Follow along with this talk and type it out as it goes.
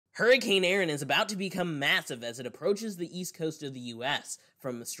Hurricane Erin is about to become massive as it approaches the east coast of the U.S.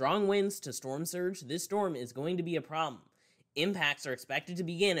 From strong winds to storm surge, this storm is going to be a problem. Impacts are expected to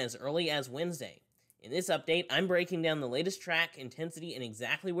begin as early as Wednesday. In this update, I'm breaking down the latest track, intensity, and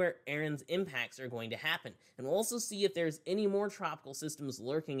exactly where Erin's impacts are going to happen. And we'll also see if there's any more tropical systems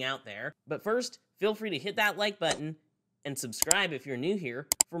lurking out there. But first, feel free to hit that like button and subscribe if you're new here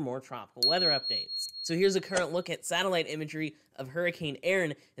for more tropical weather updates. So here's a current look at satellite imagery of Hurricane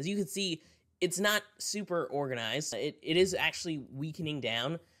Erin. As you can see, it's not super organized. It is actually weakening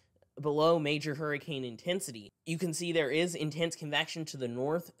down below major hurricane intensity. You can see there is intense convection to the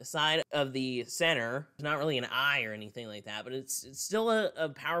north side of the center. It's not really an eye or anything like that, but it's still a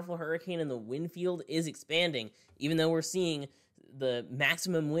powerful hurricane, and the wind field is expanding, even though we're seeing the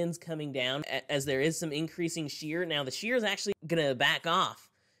maximum winds coming down as there is some increasing shear. Now, the shear is actually going to back off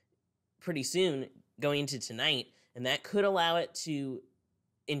pretty soon going into tonight, and that could allow it to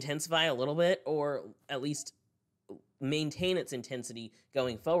intensify a little bit, or at least maintain its intensity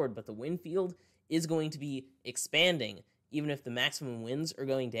going forward. But the wind field is going to be expanding, even if the maximum winds are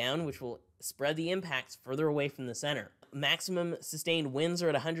going down, which will spread the impacts further away from the center. Maximum sustained winds are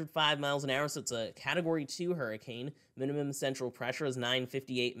at 105 miles an hour, so it's a Category 2 hurricane. Minimum central pressure is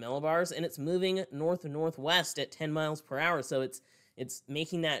 958 millibars, and it's moving north-northwest at 10 miles per hour, so it's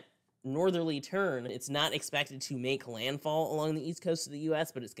making that northerly turn. It's not expected to make landfall along the east coast of the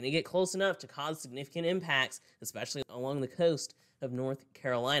U.S., but it's going to get close enough to cause significant impacts, especially along the coast of North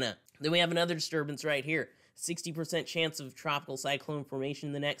Carolina. Then we have another disturbance right here. 60% chance of tropical cyclone formation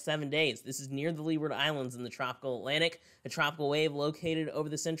in the next 7 days. This is near the Leeward Islands in the tropical Atlantic. A tropical wave located over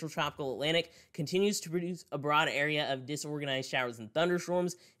the central tropical Atlantic continues to produce a broad area of disorganized showers and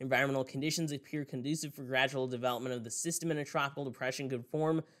thunderstorms. Environmental conditions appear conducive for gradual development of the system, and a tropical depression could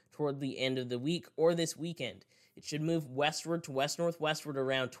form toward the end of the week or this weekend. It should move westward to west-northwestward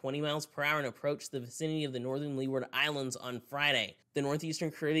around 20 miles per hour and approach the vicinity of the northern Leeward Islands on Friday. The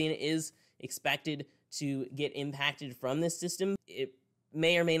northeastern Caribbean is expected to get impacted from this system. It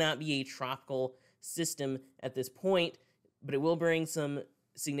may or may not be a tropical system at this point, but it will bring some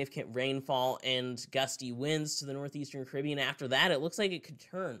significant rainfall and gusty winds to the northeastern Caribbean. After that, it looks like it could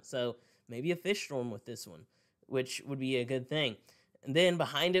turn, so maybe a fish storm with this one, which would be a good thing. And then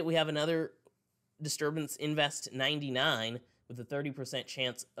behind it, we have another disturbance, Invest 99, with a 30%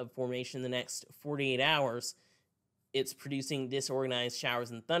 chance of formation in the next 48 hours. It's producing disorganized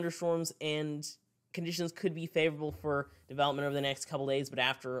showers and thunderstorms, and conditions could be favorable for development over the next couple days, but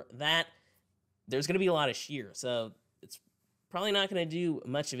after that, there's going to be a lot of shear, so it's probably not going to do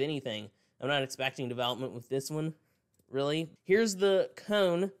much of anything. I'm not expecting development with this one, really. Here's the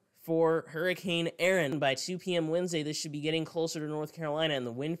cone for Hurricane Erin. By 2 p.m. Wednesday, this should be getting closer to North Carolina, and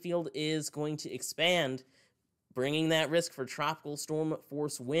the wind field is going to expand, bringing that risk for tropical storm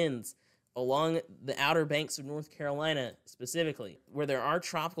force winds along the outer banks of North Carolina specifically, where there are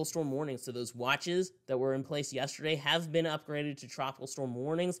tropical storm warnings. So those watches that were in place yesterday have been upgraded to tropical storm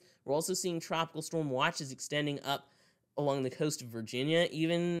warnings. We're also seeing tropical storm watches extending up along the coast of Virginia.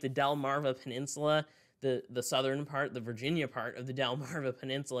 Even the Delmarva Peninsula, the southern part, the Virginia part of the Delmarva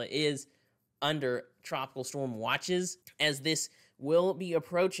Peninsula, is under tropical storm watches, as this will be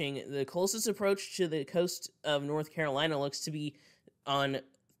approaching. The closest approach to the coast of North Carolina looks to be on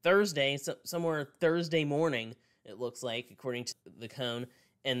Thursday, somewhere Thursday morning, it looks like, according to the cone.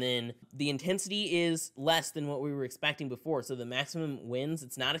 And then the intensity is less than what we were expecting before. So the maximum winds,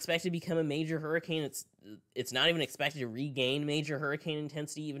 it's not expected to become a major hurricane. It's not even expected to regain major hurricane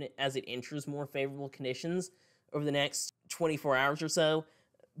intensity even as it enters more favorable conditions over the next 24 hours or so.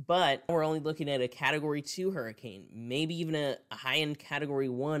 But we're only looking at a Category 2 hurricane, maybe even a high-end Category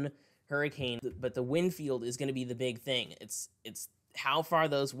 1 hurricane. But the wind field is going to be the big thing. It's how far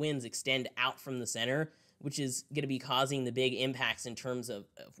those winds extend out from the center, which is going to be causing the big impacts in terms of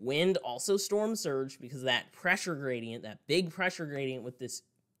wind, also storm surge, because of that pressure gradient, that big pressure gradient with this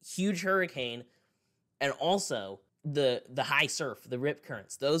huge hurricane, and also the high surf, the rip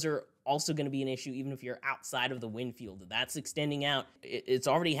currents. Those are also going to be an issue even if you're outside of the wind field. That's extending out. It's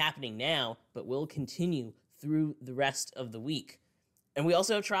already happening now, but will continue through the rest of the week. And we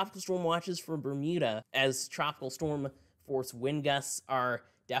also have tropical storm watches for Bermuda, as tropical storm force wind gusts are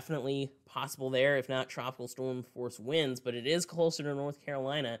definitely possible there, if not tropical storm force winds, but it is closer to North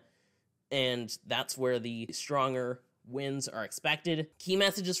Carolina, and that's where the stronger winds are expected. Key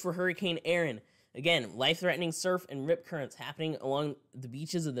messages for Hurricane Erin. Again, life-threatening surf and rip currents happening along the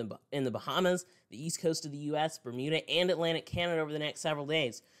beaches in the Bahamas, the east coast of the U.S., Bermuda, and Atlantic Canada over the next several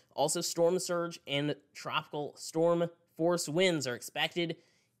days. Also, storm surge and tropical storm force winds are expected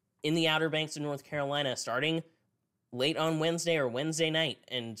in the Outer Banks of North Carolina starting late on Wednesday or Wednesday night,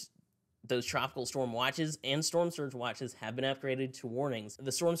 and those tropical storm watches and storm surge watches have been upgraded to warnings.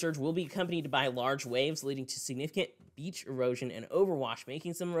 The storm surge will be accompanied by large waves, leading to significant beach erosion and overwash,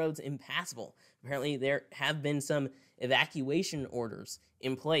 making some roads impassable. Apparently, there have been some evacuation orders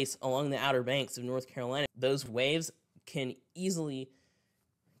in place along the Outer Banks of North Carolina. Those waves can easily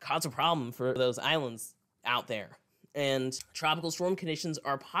cause a problem for those islands out there. And tropical storm conditions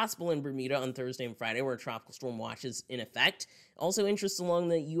are possible in Bermuda on Thursday and Friday, where a tropical storm watch is in effect. Also, interests along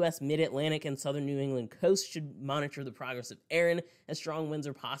the U.S. Mid-Atlantic and southern New England coast should monitor the progress of Erin, as strong winds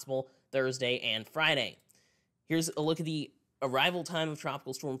are possible Thursday and Friday. Here's a look at the arrival time of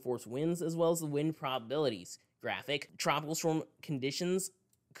tropical storm force winds, as well as the wind probabilities graphic. Tropical storm conditions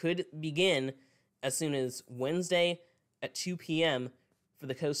could begin as soon as Wednesday at 2 p.m. for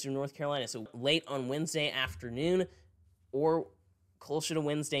the coast of North Carolina. So late on Wednesday afternoon or closer to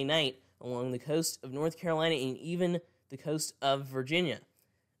Wednesday night along the coast of North Carolina and even the coast of Virginia.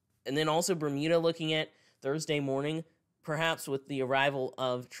 And then also Bermuda, looking at Thursday morning, perhaps with the arrival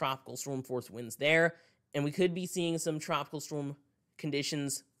of tropical storm force winds there. And we could be seeing some tropical storm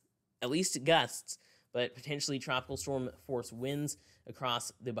conditions, at least gusts, but potentially tropical storm force winds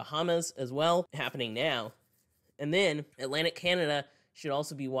across the Bahamas as well, happening now. And then Atlantic Canada should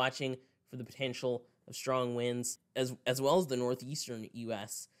also be watching for the potential of strong winds, as well as the northeastern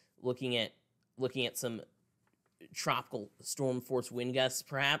U.S., looking at some tropical storm force wind gusts,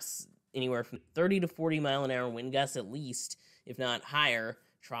 perhaps anywhere from 30 to 40 mile an hour wind gusts at least, if not higher.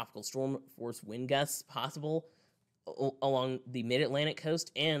 Tropical storm force wind gusts possible along the mid-Atlantic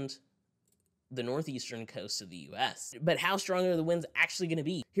coast and the northeastern coast of the U.S. But how strong are the winds actually going to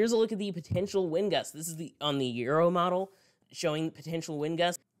be? Here's a look at the potential wind gusts. This is on the Euro model, showing potential wind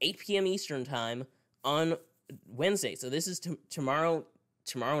gusts 8 p.m. Eastern time on Wednesday. So this is tomorrow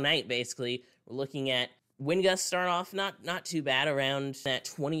night, basically. We're looking at wind gusts start off not too bad, around that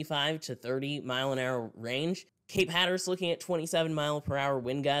 25 to 30 mile an hour range. Cape Hatteras looking at 27 mile per hour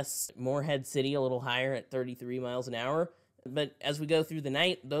wind gusts. Morehead City a little higher at 33 miles an hour. But as we go through the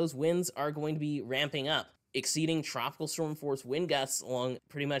night, those winds are going to be ramping up, exceeding tropical storm force wind gusts along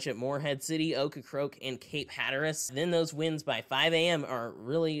pretty much at Morehead City, Ocracoke, and Cape Hatteras. Then those winds by 5 a.m. are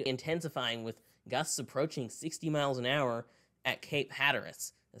really intensifying, with gusts approaching 60 miles an hour at Cape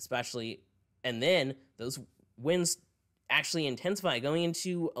Hatteras, especially. And then those winds actually intensify going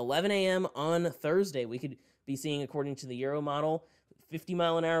into 11 a.m. on Thursday. We could be seeing, according to the Euro model, 50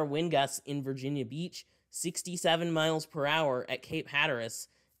 mile an hour wind gusts in Virginia Beach, 67 miles per hour at Cape Hatteras,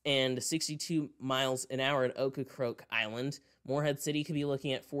 and 62 miles an hour at Ocracoke Island. Morehead City could be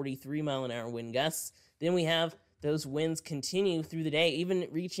looking at 43 mile an hour wind gusts. Then we have those winds continue through the day, even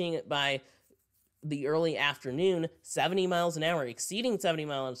reaching by the early afternoon 70 miles an hour, exceeding 70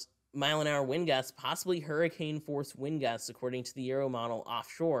 mile an hour wind gusts, possibly hurricane force wind gusts, according to the Euro model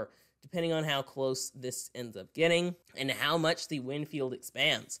offshore, depending on how close this ends up getting and how much the wind field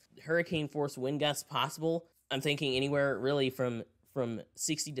expands. Hurricane force wind gusts possible, I'm thinking anywhere really from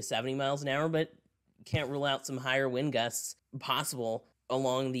 60 to 70 miles an hour, but can't rule out some higher wind gusts possible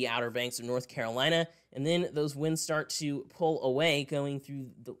along the Outer Banks of North Carolina. And then those winds start to pull away going through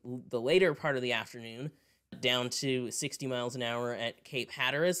the later part of the afternoon, down to 60 miles an hour at Cape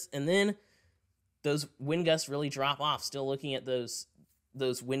Hatteras. And then those wind gusts really drop off, still looking at those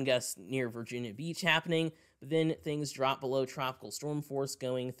wind gusts near Virginia Beach happening. But then things drop below tropical storm force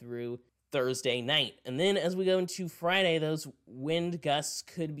going through Thursday night. And then as we go into Friday, those wind gusts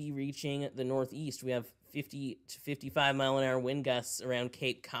could be reaching the northeast. We have 50 to 55 mile an hour wind gusts around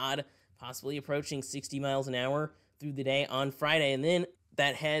Cape Cod, possibly approaching 60 miles an hour through the day on Friday. And then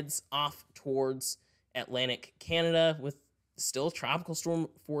that heads off towards Atlantic Canada, with still tropical storm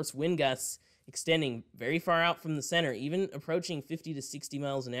force wind gusts extending very far out from the center, even approaching 50 to 60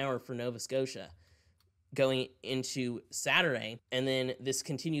 miles an hour for Nova Scotia going into Saturday. And then this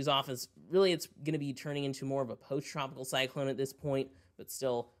continues off as really it's going to be turning into more of a post-tropical cyclone at this point, but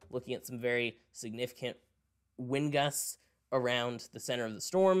still looking at some very significant wind gusts around the center of the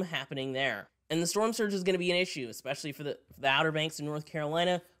storm happening there. And the storm surge is going to be an issue, especially for the Outer Banks of North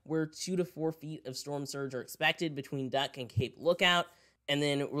Carolina, where 2 to 4 feet of storm surge are expected between Duck and Cape Lookout. And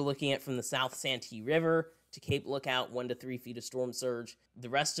then we're looking at from the South Santee River to Cape Lookout, 1 to 3 feet of storm surge. The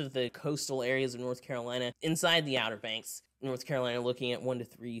rest of the coastal areas of North Carolina, inside the Outer Banks, North Carolina looking at 1 to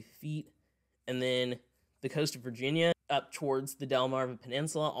 3 feet. And then the coast of Virginia up towards the Delmarva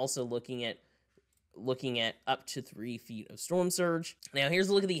Peninsula, also looking at up to 3 feet of storm surge. Now here's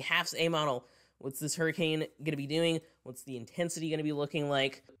a look at the HAFS-A model. What's this hurricane going to be doing? What's the intensity going to be looking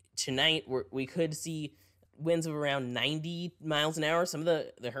like? Tonight, we could see winds of around 90 miles an hour. Some of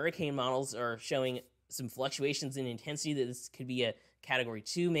the hurricane models are showing some fluctuations in intensity that this could be a Category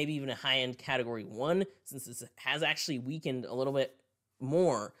 2, maybe even a high-end Category 1, since this has actually weakened a little bit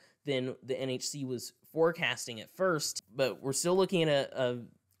more than the NHC was forecasting at first. But we're still looking at a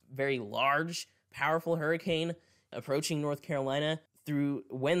very large, powerful hurricane approaching North Carolina through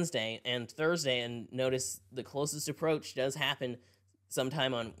Wednesday and Thursday. And notice the closest approach does happen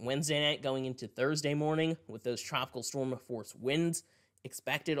sometime on Wednesday night going into Thursday morning, with those tropical storm force winds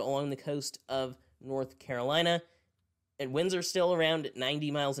expected along the coast of North Carolina. And winds are still around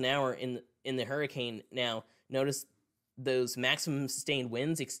 90 miles an hour in the hurricane. Now, notice those maximum sustained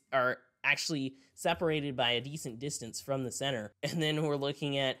winds are actually separated by a decent distance from the center. And then we're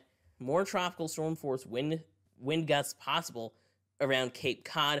looking at more tropical storm force wind gusts possible around Cape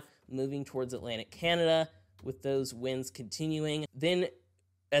Cod, moving towards Atlantic Canada, with those winds continuing. Then,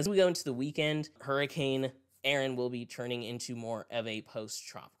 as we go into the weekend, Hurricane Erin will be turning into more of a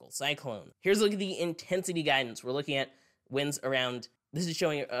post-tropical cyclone. Here's a look at the intensity guidance. We're looking at winds around, this is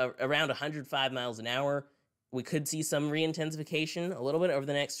showing around 105 miles an hour. We could see some re-intensification a little bit over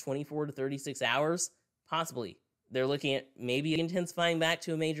the next 24 to 36 hours, possibly. They're looking at maybe intensifying back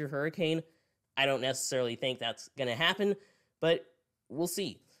to a major hurricane. I don't necessarily think that's going to happen, but we'll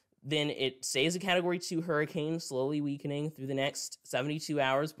see. Then it stays a Category 2 hurricane, slowly weakening through the next 72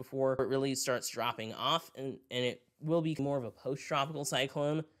 hours before it really starts dropping off, and it will be more of a post-tropical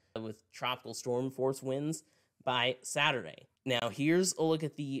cyclone with tropical storm force winds by Saturday. Now, here's a look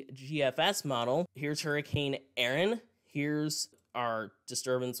at the GFS model. Here's Hurricane Erin. Here's our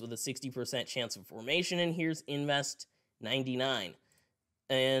disturbance with a 60% chance of formation, and here's Invest 99.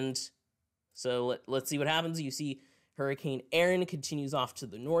 And so let's see what happens. You see Hurricane Erin continues off to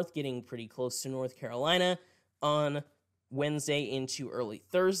the north, getting pretty close to North Carolina on Wednesday into early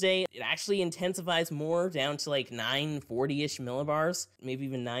Thursday. It actually intensifies more down to like 940-ish millibars, maybe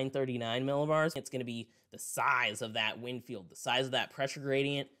even 939 millibars. It's going to be the size of that wind field, the size of that pressure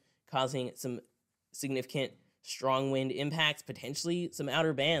gradient, causing some significant strong wind impacts, potentially some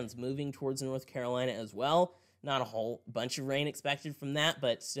outer bands moving towards North Carolina as well. Not a whole bunch of rain expected from that,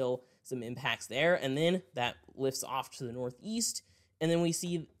 but still some impacts there. And then that lifts off to the northeast, and then we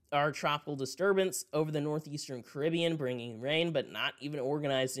see our tropical disturbance over the northeastern Caribbean bringing rain, but not even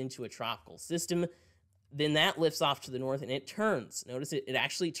organized into a tropical system. Then that lifts off to the north, and it turns. Notice it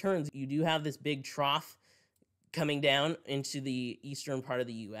actually turns. You do have this big trough coming down into the eastern part of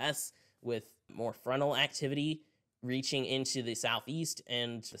the U.S. with more frontal activity reaching into the southeast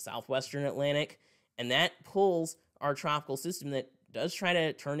and the southwestern Atlantic, and that pulls our tropical system that does try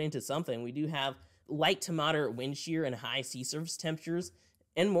to turn into something. We do have light to moderate wind shear and high sea surface temperatures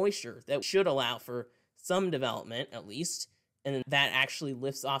and moisture that should allow for some development, at least, and then that actually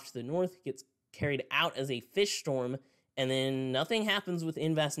lifts off to the north, gets carried out as a fish storm, and then nothing happens with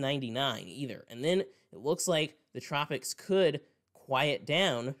Invest 99 either. And then it looks like the tropics could quiet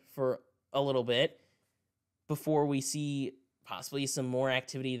down for a little bit before we see possibly some more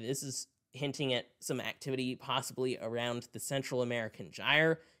activity. This is hinting at some activity possibly around the Central American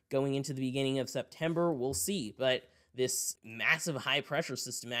Gyre going into the beginning of September. We'll see, but this massive high pressure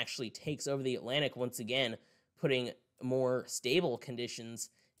system actually takes over the Atlantic once again, putting more stable conditions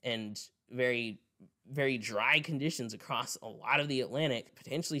and very, very dry conditions across a lot of the Atlantic,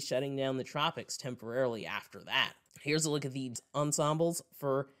 potentially shutting down the tropics temporarily after that. Here's a look at these ensembles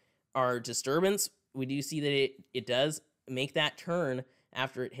for our disturbance. We do see that it does make that turn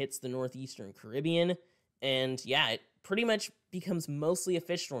after it hits the northeastern Caribbean, and yeah, it pretty much becomes mostly a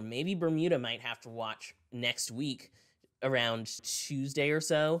fish storm. Maybe Bermuda might have to watch next week around Tuesday or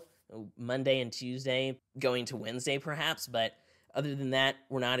so, Monday and Tuesday, going to Wednesday perhaps, but other than that,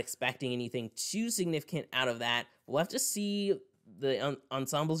 we're not expecting anything too significant out of that. We'll have to see. The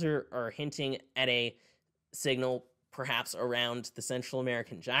ensembles are hinting at a signal perhaps around the Central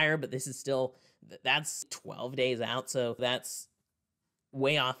American Gyre, but this is still, that's 12 days out, so that's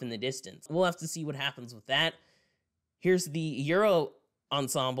way off in the distance. We'll have to see what happens with that. Here's the Euro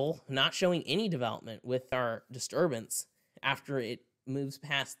ensemble, not showing any development with our disturbance after it moves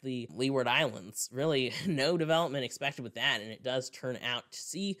past the Leeward Islands. Really, no development expected with that, and it does turn out to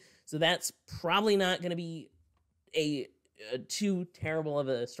sea, so that's probably not going to be a too terrible of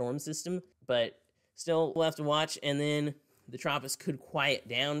a storm system, but still we'll have to watch. And then the tropics could quiet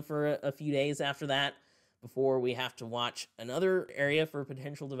down for a few days after that before we have to watch another area for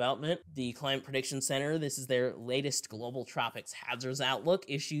potential development. The Climate Prediction Center, this is their latest global tropics hazards outlook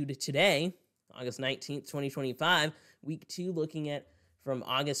issued today, August 19th, 2025, week 2, looking at From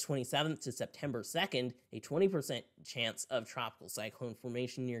August 27th to September 2nd, a 20% chance of tropical cyclone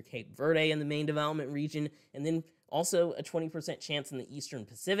formation near Cape Verde in the main development region, and then also a 20% chance in the eastern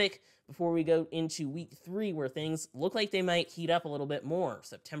Pacific, before we go into week 3, where things look like they might heat up a little bit more.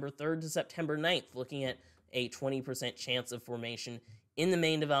 September 3rd to September 9th, looking at a 20% chance of formation in the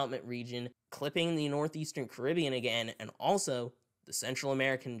main development region, clipping the northeastern Caribbean again, and also the Central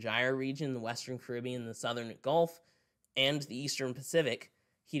American Gyre region, the Western Caribbean, the Southern Gulf, and the Eastern Pacific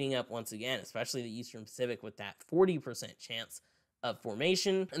heating up once again, especially the Eastern Pacific with that 40% chance of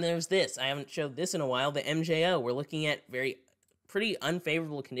formation. And there's this, I haven't showed this in a while, the MJO. We're looking at pretty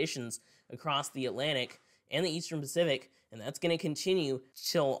unfavorable conditions across the Atlantic and the Eastern Pacific, and that's going to continue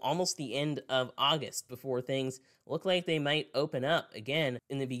till almost the end of August before things look like they might open up again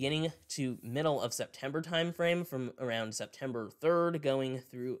in the beginning to middle of September timeframe, from around September 3rd going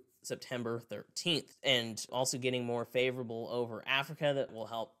through September 13th, and also getting more favorable over Africa. That will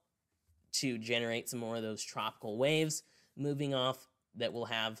help to generate some more of those tropical waves moving off that will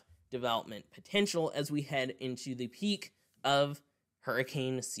have development potential as we head into the peak of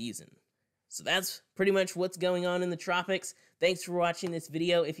hurricane season. So that's pretty much what's going on in the tropics. Thanks for watching this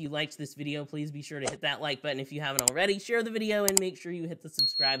video. If you liked this video, please be sure to hit that like button. If you haven't already, share the video and make sure you hit the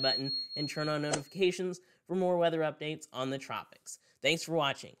subscribe button and turn on notifications for more weather updates on the tropics. Thanks for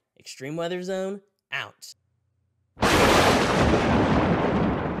watching. Extreme Weather Zone, out.